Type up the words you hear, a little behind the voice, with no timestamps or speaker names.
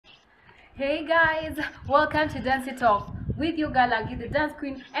Hey guys, welcome to Dance It Off with your girl Aggie the Dance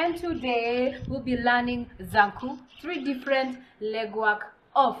Queen, and today we'll be learning Zanku, 3 different leg work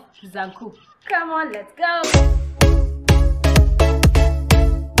of Zanku. Come on, let's go!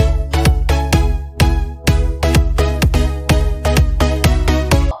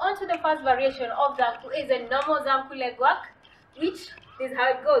 On to the first variation of Zanku is a normal Zanku leg work, which is how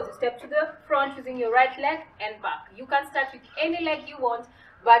it goes. You step to the front using your right leg and back. You can start with any leg you want,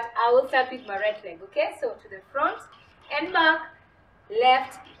 but I will start with my right leg. Okay, so to the front and back,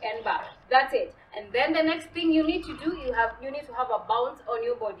 left and back. That's it. And then the next thing you need to do, you need to have a bounce on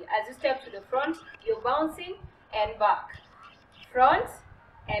your body. As you step to the front, you're bouncing and back, front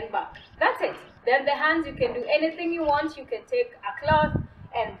and back. That's it. Then the hands, you can do anything you want. You can take a cloth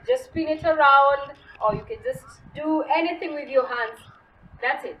and just spin it around, or you can just do anything with your hands.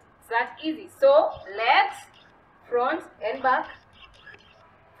 That's it. It's that easy. So legs, front and back,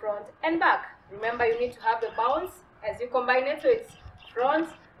 front and back. Remember, you need to have the bounce as you combine it, so it's front,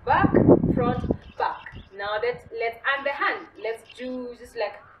 back, back. Now let's and the hand, let's do just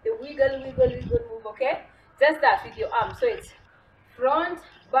like the wiggle move. Okay, just that with your arm. So it's front,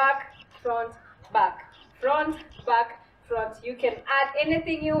 back, front, back, front, back, front. You can add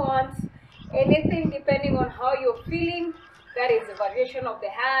anything you want, anything depending on how you're feeling. That is the variation of the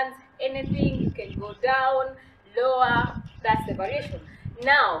hands. Anything, you can go down, lower. That's the variation.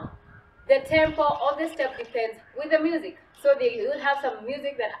 Now, the tempo of the step depends with the music. So you will have some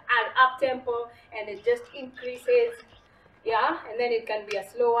music that add up tempo and it just increases, yeah. And then it can be a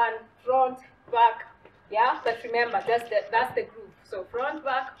slow one, front, back, yeah. But remember, that's the groove. So front,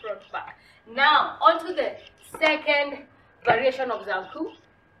 back, front, back. Now, on to the second variation of Zanku.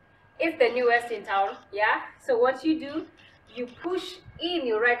 It's the newest in town, yeah. So what you do, you push in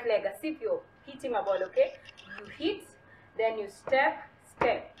your right leg as if you're hitting a ball, okay? You hit, then you step,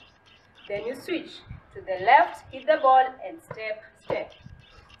 then you switch to the left, hit the ball and step.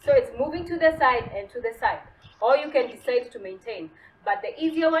 So it's moving to the side and to the side, or you can decide to maintain, but the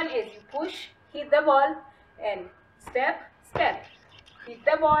easier one is you push, hit the ball and step, hit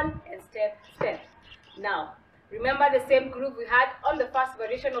the ball and step. Now remember the same groove we had on the first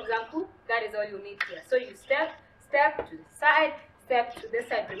variation of Zanku. That is all you need here. So you step to the side, step to the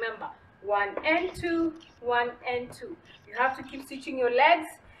side. Remember, 1 and 2, 1 and 2. You have to keep switching your legs,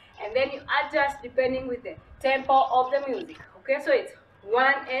 and then you adjust depending with the tempo of the music. Okay, so it's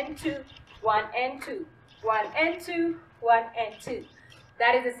 1 and 2, 1 and 2, 1 and 2, 1 and 2.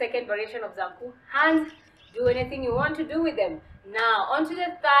 That is the second variation of Zanku. Hands, do anything you want to do with them. Now, on to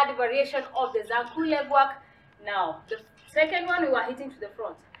the third variation of the Zanku leg work. Now, the second one we were hitting to the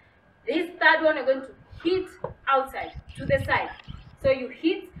front. This third one we're going to hit outside, to the side. So you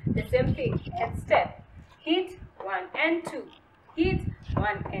hit the same thing and step. Hit 1 and 2. Hit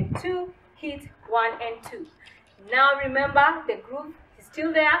 1 and 2. Hit 1 and 2. Now remember, the groove is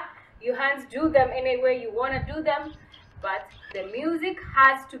still there. Your hands, do them any way you want to do them, but the music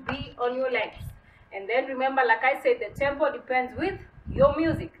has to be on your legs. And then remember, like I said, the tempo depends with your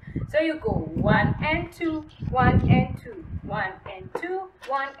music. So you go 1 and 2, 1 and 2, 1 and 2,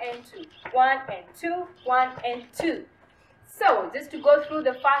 1 and 2, 1 and 2, 1 and 2. So just to go through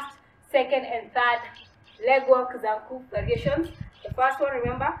the first, second and third leg work Zanku variations. The first one,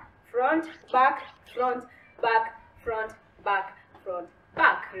 remember, front, back, front, back, front, back, front,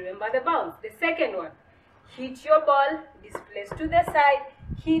 back. Remember the bounce. The second one, hit your ball, displace to the side,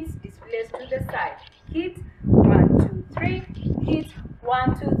 hit, displace to the side, hit, 1, 2, 3, hit,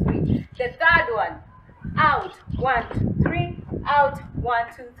 1, 2, 3. The third one, out, 1, 2, 3, out, 1,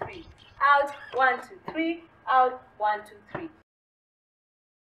 2, 3, out, 1, 2, 3, out, 1, 2, 3.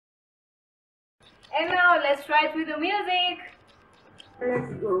 And now let's try it with the music.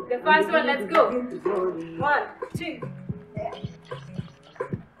 The first one, let's go. 1, 2.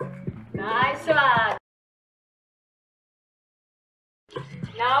 Nice one.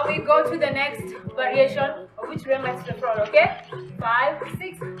 Now we go to the next variation, which reminds the front, okay? 5,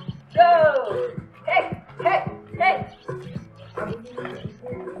 6, go! Hey!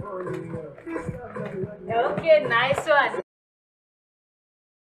 Okay, nice one.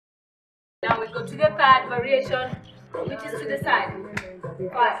 Now we go to the third variation, which is to the side.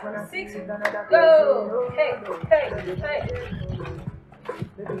 5, 6, go! Hey!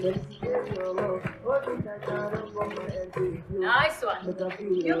 Nice one.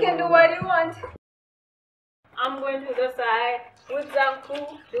 You can do what you want. I'm going to the side with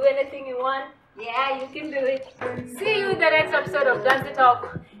Zanku. Do anything you want. Yeah, you can do it. See you in the next episode of Dance It Off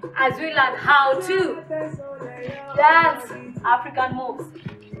as we learn how to dance African moves.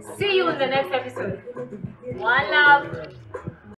 See you in the next episode. One love.